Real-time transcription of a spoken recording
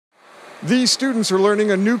These students are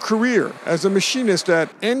learning a new career as a machinist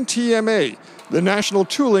at NTMA, the National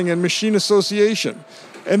Tooling and Machine Association.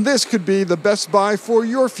 And this could be the best buy for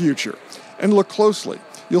your future. And look closely.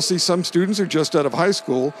 You'll see some students are just out of high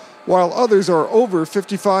school, while others are over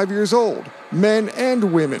 55 years old, men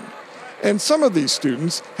and women. And some of these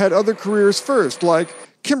students had other careers first, like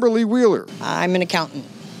Kimberly Wheeler. I'm an accountant.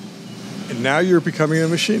 And now you're becoming a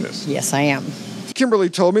machinist. Yes, I am. Kimberly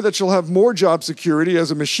told me that she'll have more job security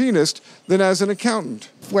as a machinist than as an accountant.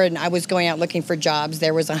 When I was going out looking for jobs,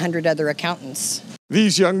 there was 100 other accountants.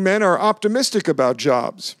 These young men are optimistic about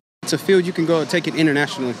jobs. It's a field you can go take it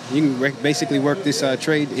internationally. You can basically work this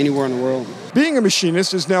trade anywhere in the world. Being a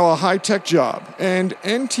machinist is now a high-tech job, and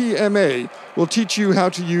NTMA will teach you how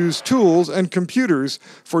to use tools and computers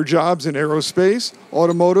for jobs in aerospace,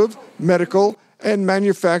 automotive, medical, and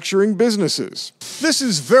manufacturing businesses. This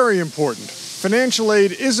is very important. Financial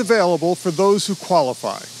aid is available for those who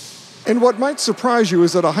qualify. And what might surprise you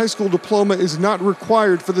is that a high school diploma is not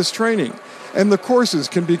required for this training, and the courses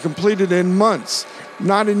can be completed in months,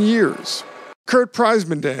 not in years. Kurt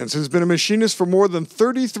Preismandans has been a machinist for more than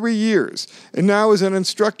 33 years and now is an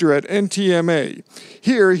instructor at NTMA.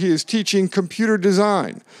 Here he is teaching computer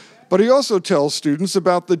design, but he also tells students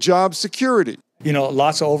about the job security. You know,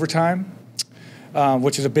 lots of overtime,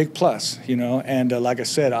 which is a big plus, you know, and like I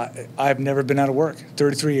said, I've never been out of work.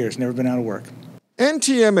 33 years, never been out of work.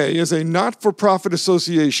 NTMA is a not-for-profit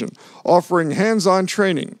association offering hands-on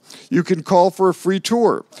training. You can call for a free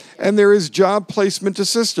tour, and there is job placement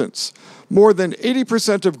assistance. More than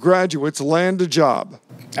 80% of graduates land a job.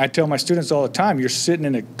 I tell my students all the time, you're sitting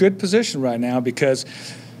in a good position right now because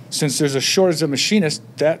since there's a shortage of machinists,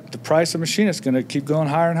 the price of machinists is going to keep going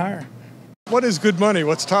higher and higher. What is good money?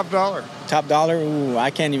 What's top dollar? Top dollar? Ooh,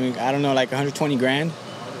 I don't know, like 120 grand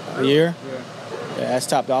a year. Yeah, that's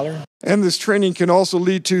top dollar. And this training can also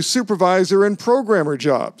lead to supervisor and programmer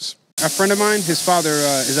jobs. A friend of mine, his father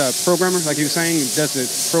is a programmer, like he was saying, does the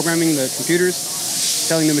programming the computers,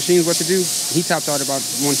 telling the machines what to do. He topped out about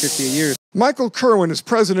 $150 a year. Michael Kerwin is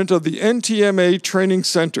president of the NTMA Training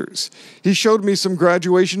Centers. He showed me some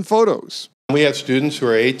graduation photos. We have students who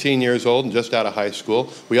are 18 years old and just out of high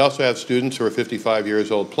school. We also have students who are 55 years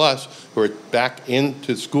old plus who are back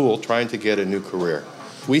into school trying to get a new career.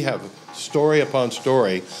 We have story upon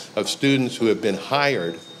story of students who have been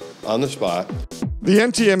hired on the spot. The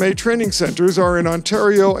NTMA training centers are in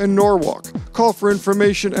Ontario and Norwalk. Call for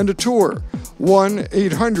information and a tour.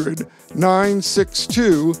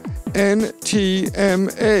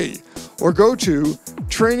 1-800-962-NTMA or go to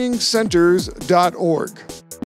trainingcenters.org.